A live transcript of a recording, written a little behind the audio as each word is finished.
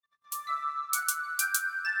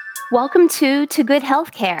Welcome to Good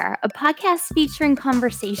Healthcare, a podcast featuring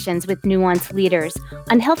conversations with nuanced leaders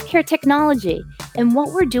on healthcare technology and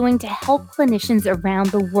what we're doing to help clinicians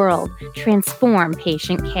around the world transform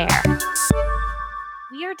patient care.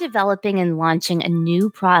 We are developing and launching a new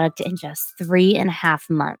product in just 3.5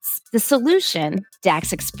 months. The solution,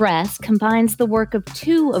 DAX Express, combines the work of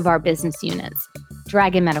two of our business units,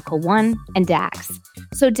 Dragon Medical One and DAX.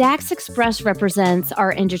 So DAX Express represents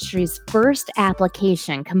our industry's first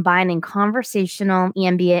application combining conversational,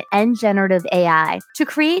 ambient, and generative AI to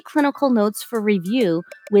create clinical notes for review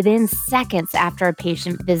within seconds after a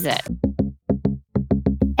patient visit.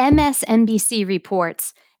 MSNBC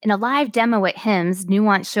reports, in a live demo at HIMSS,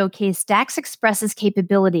 Nuance showcased DAX Express's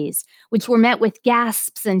capabilities, which were met with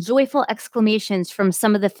gasps and joyful exclamations from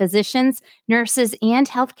some of the physicians, nurses, and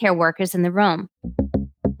healthcare workers in the room.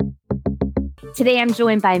 Today, I'm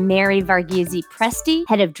joined by Mary Varghese Presti,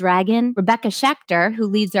 head of Dragon, Rebecca Schechter, who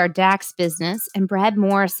leads our DAX business, and Brad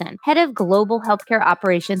Morrison, head of global healthcare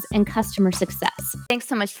operations and customer success. Thanks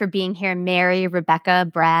so much for being here, Mary, Rebecca,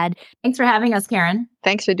 Brad. Thanks for having us, Karen.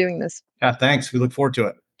 Thanks for doing this. Yeah, thanks. We look forward to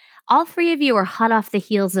it. All three of you are hot off the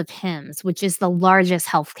heels of HIMSS, which is the largest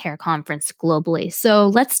healthcare conference globally. So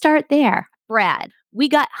let's start there. Brad, we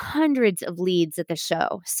got hundreds of leads at the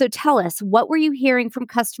show. So tell us, what were you hearing from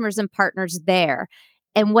customers and partners there?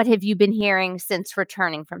 And what have you been hearing since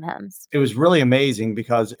returning from HIMSS? It was really amazing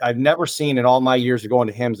because I've never seen in all my years of going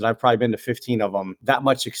to HIMSS, and I've probably been to 15 of them, that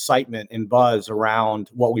much excitement and buzz around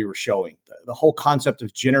what we were showing. The whole concept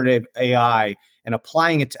of generative AI and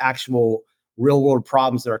applying it to actual real world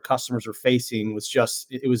problems that our customers are facing was just,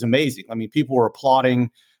 it was amazing. I mean, people were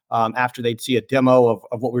applauding after they'd see a demo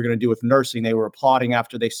of what we were going to do with nursing. They were applauding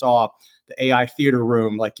after they saw the AI theater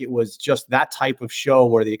room. Like, it was just that type of show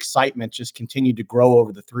where the excitement just continued to grow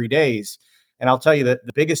over the 3 days. And I'll tell you that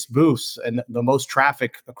the biggest boosts and the most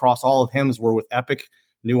traffic across all of HIMSS were with Epic,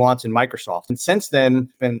 Nuance, and Microsoft. And since then,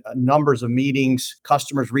 been numbers of meetings,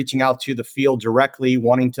 customers reaching out to the field directly,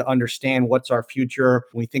 wanting to understand what's our future.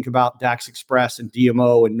 When we think about DAX Express and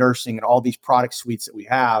DMO and nursing and all these product suites that we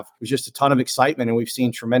have, there's just a ton of excitement, and we've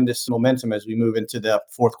seen tremendous momentum as we move into the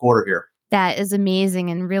fourth quarter here. That is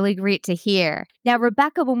amazing and really great to hear. Now,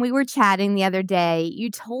 Rebecca, when we were chatting the other day,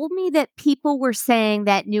 you told me that people were saying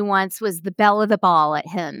that Nuance was the belle of the ball at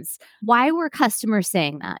HIMSS. Why were customers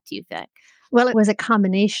saying that, do you think? Well, it was a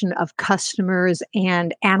combination of customers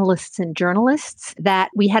and analysts and journalists that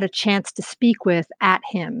we had a chance to speak with at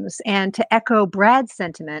HIMSS. And to echo Brad's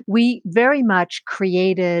sentiment, we very much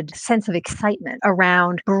created a sense of excitement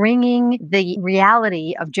around bringing the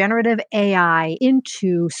reality of generative AI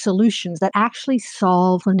into solutions that actually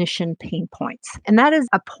solve clinician pain points. And that is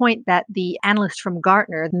a point that the analyst from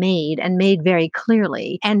Gartner made very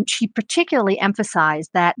clearly. And she particularly emphasized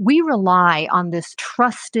that we rely on this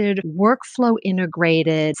trusted workflow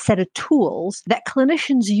integrated set of tools that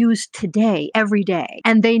clinicians use today, every day.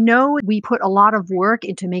 And they know we put a lot of work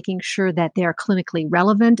into making sure that they are clinically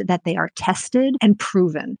relevant, that they are tested and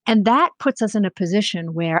proven. And that puts us in a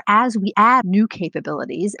position where, as we add new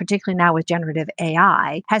capabilities, particularly now with generative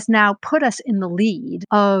AI, has now put us in the lead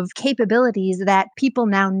of capabilities that people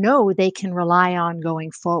now know they can rely on going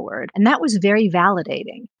forward. And that was very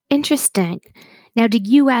validating. Interesting. Now, did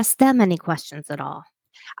you ask them any questions at all?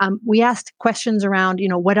 We asked questions around,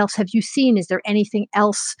 what else have you seen? Is there anything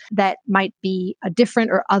else that might be different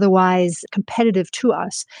or otherwise competitive to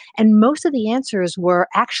us? And most of the answers were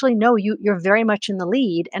actually, no, you're very much in the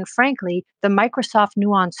lead. And frankly, the Microsoft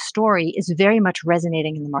Nuance story is very much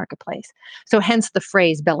resonating in the marketplace. So hence the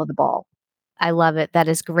phrase belle of the ball. I love it. That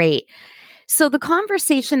is great. So the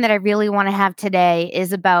conversation that I really want to have today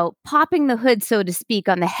is about popping the hood, so to speak,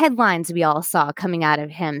 on the headlines we all saw coming out of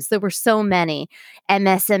HIMSS. There were so many.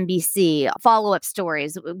 MSNBC, follow-up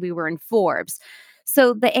stories. We were in Forbes.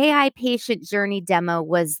 So the AI patient journey demo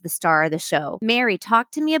was the star of the show. Mary,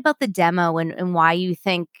 talk to me about the demo and why you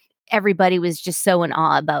think everybody was just so in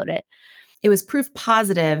awe about it. It was proof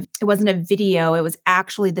positive. It wasn't a video. It was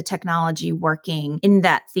actually the technology working in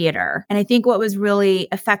that theater. And I think what was really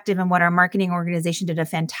effective and what our marketing organization did a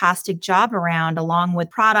fantastic job around, along with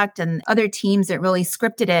product and other teams that really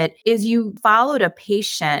scripted it, is you followed a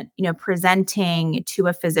patient, presenting to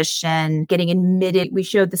a physician, getting admitted. We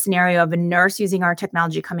showed the scenario of a nurse using our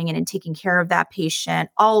technology coming in and taking care of that patient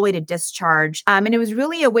all the way to discharge. And it was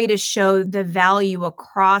really a way to show the value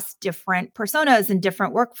across different personas and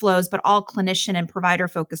different workflows, but all clinician and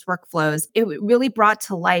provider-focused workflows, it really brought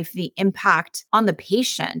to life the impact on the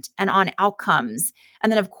patient and on outcomes.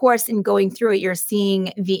 And then, of course, in going through it, you're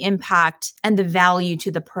seeing the impact and the value to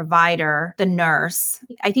the provider, the nurse.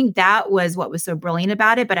 I think that was what was so brilliant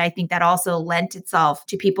about it. But I think that also lent itself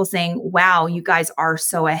to people saying, wow, you guys are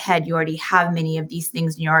so ahead. You already have many of these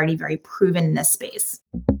things and you're already very proven in this space.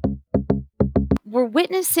 We're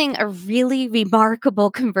witnessing a really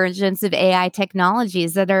remarkable convergence of AI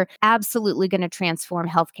technologies that are absolutely going to transform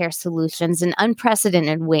healthcare solutions in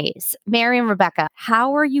unprecedented ways. Mary and Rebecca,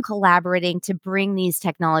 how are you collaborating to bring these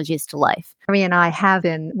technologies to life? Mary and I have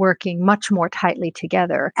been working much more tightly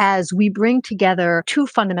together as we bring together two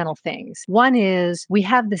fundamental things. One is we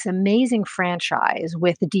have this amazing franchise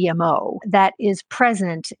with the DMO that is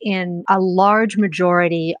present in a large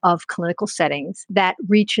majority of clinical settings that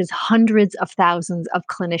reaches hundreds of thousands of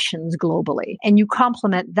clinicians globally. And you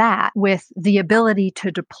complement that with the ability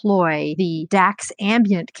to deploy the DAX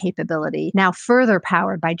ambient capability, now further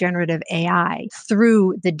powered by generative AI,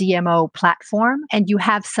 through the DMO platform. And you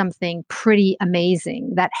have something pretty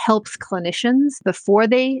amazing that helps clinicians before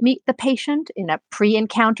they meet the patient in a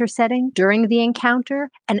pre-encounter setting, during the encounter,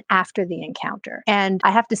 and after the encounter. And I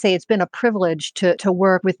have to say, it's been a privilege to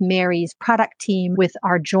work with Mary's product team, with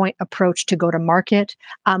our joint approach to go to market,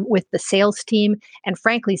 with the sales team, and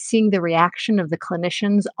frankly, seeing the reaction of the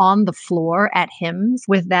clinicians on the floor at HIMSS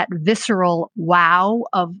with that visceral wow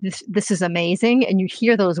of this is amazing. And you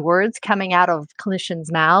hear those words coming out of clinicians'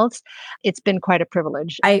 mouths. It's been quite a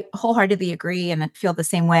privilege. I wholeheartedly agree and feel the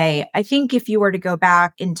same way. I think if you were to go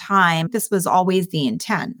back in time, this was always the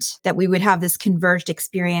intent, that we would have this converged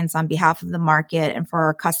experience on behalf of the market and for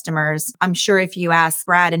our customers. I'm sure if you ask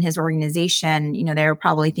Brad and his organization, they're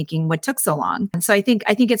probably thinking, what took so long? And so I think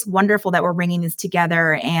it's wonderful that we're bringing this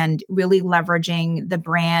together and really leveraging the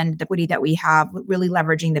brand, the equity that we have, really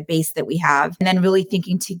leveraging the base that we have, and then really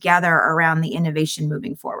thinking together around the innovation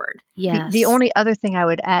moving forward. Yes. The only other thing I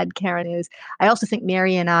would add, Karen, is I also think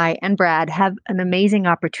Mary and I and Brad have an amazing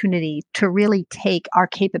opportunity to really take our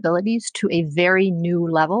capabilities to a very new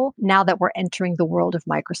level now that we're entering the world of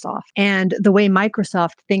Microsoft. And the way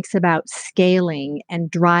Microsoft thinks about scaling and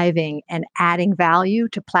driving and adding value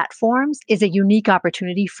to platforms is a unique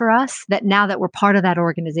opportunity for us that now that we're part of that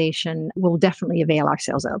organization, we'll definitely avail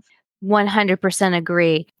ourselves of. 100%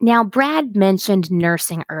 agree. Now, Brad mentioned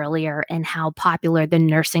nursing earlier and how popular the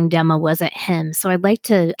nursing demo was at HIMSS. So I'd like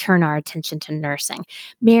to turn our attention to nursing.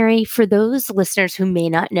 Mary, for those listeners who may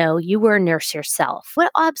not know, you were a nurse yourself.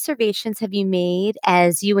 What observations have you made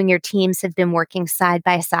as you and your teams have been working side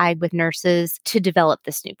by side with nurses to develop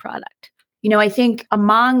this new product? I think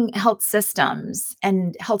among health systems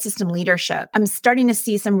and health system leadership, I'm starting to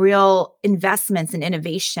see some real investments in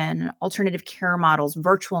innovation, alternative care models,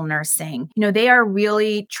 virtual nursing. They are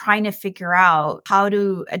really trying to figure out how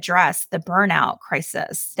to address the burnout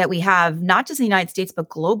crisis that we have, not just in the United States, but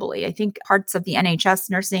globally. I think parts of the NHS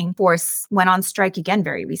nursing force went on strike again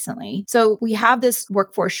very recently. So we have this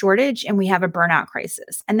workforce shortage and we have a burnout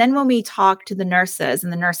crisis. And then when we talk to the nurses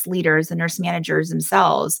and the nurse leaders, the nurse managers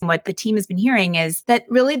themselves, what the team has been hearing is that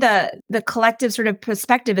really the collective sort of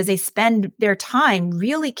perspective is they spend their time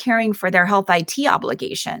really caring for their health IT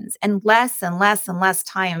obligations and less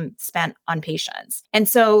time spent on patients. And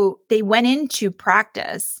so they went into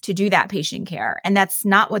practice to do that patient care, and that's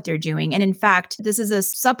not what they're doing. And in fact, this is a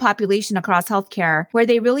subpopulation across healthcare where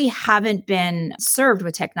they really haven't been served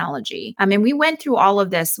with technology. I mean, we went through all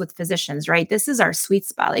of this with physicians, right? This is our sweet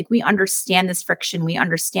spot. Like, we understand this friction. We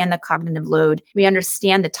understand the cognitive load. We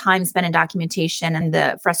understand the time spent in documentation and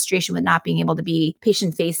the frustration with not being able to be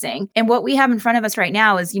patient facing. And what we have in front of us right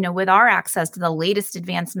now is, with our access to the latest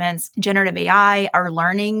advancements, generative AI, our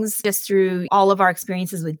learnings, just through all of our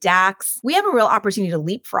experiences with DAX, we have a real opportunity to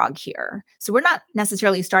leapfrog here. So we're not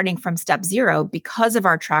necessarily starting from step zero because of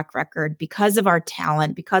our track record, because of our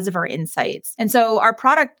talent, because of our insights. And so our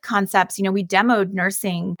product concepts, we demoed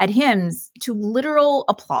nursing at HIMSS to literal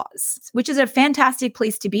applause, which is a fantastic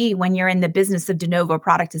place to be when you're in the business of de novo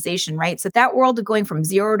productization, right? So that world of going from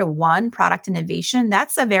 0 to 1 product innovation,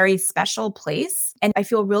 that's a very special place. And I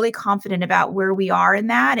feel really confident about where we are in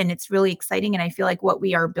that. And it's really exciting. And I feel like what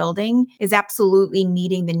we are building is absolutely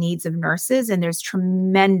meeting the needs of nurses. And there's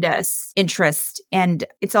tremendous interest. And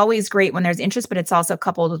it's always great when there's interest, but it's also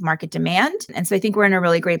coupled with market demand. And so I think we're in a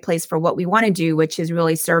really great place for what we want to do, which is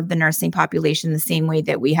really serve the nursing population the same way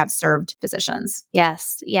that we have served physicians.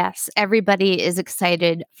 Yes. Everybody is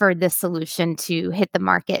excited for this solution to hit the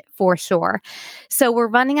market for sure. So we're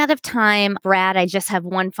running out of time. Brad, I just have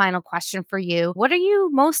one final question for you. What are you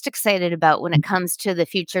most excited about when it comes to the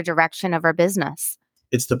future direction of our business?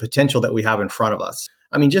 It's the potential that we have in front of us.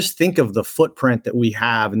 I mean, just think of the footprint that we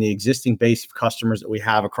have and the existing base of customers that we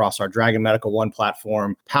have across our Dragon Medical One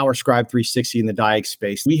platform, PowerScribe 360 in the Diag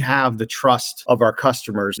space. We have the trust of our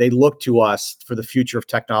customers. They look to us for the future of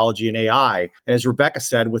technology and AI. And as Rebecca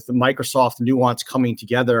said, with the Microsoft and Nuance coming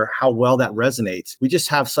together, how well that resonates. We just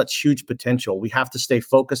have such huge potential. We have to stay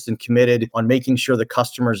focused and committed on making sure the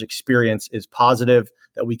customer's experience is positive,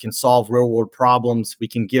 that we can solve real world problems. We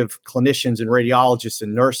can give clinicians and radiologists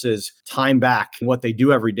and nurses time back in what they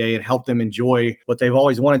do every day and help them enjoy what they've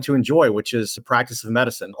always wanted to enjoy, which is the practice of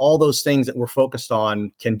medicine. All those things that we're focused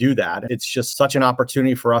on can do that. It's just such an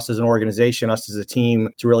opportunity for us as an organization, us as a team,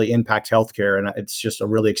 to really impact healthcare. And it's just a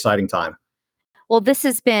really exciting time. Well, this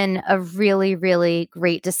has been a really, really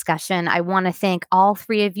great discussion. I want to thank all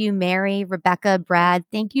three of you, Mary, Rebecca, Brad.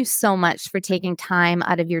 Thank you so much for taking time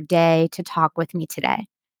out of your day to talk with me today.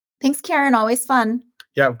 Thanks, Karen. Always fun.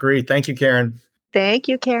 Yeah, great. Thank you, Karen. Thank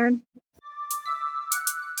you, Karen.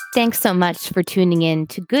 Thanks so much for tuning in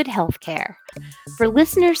to Good Healthcare. For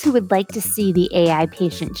listeners who would like to see the AI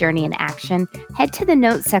patient journey in action, head to the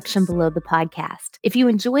notes section below the podcast. If you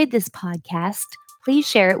enjoyed this podcast, please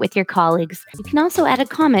share it with your colleagues. You can also add a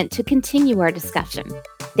comment to continue our discussion.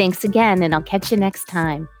 Thanks again, and I'll catch you next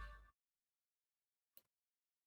time.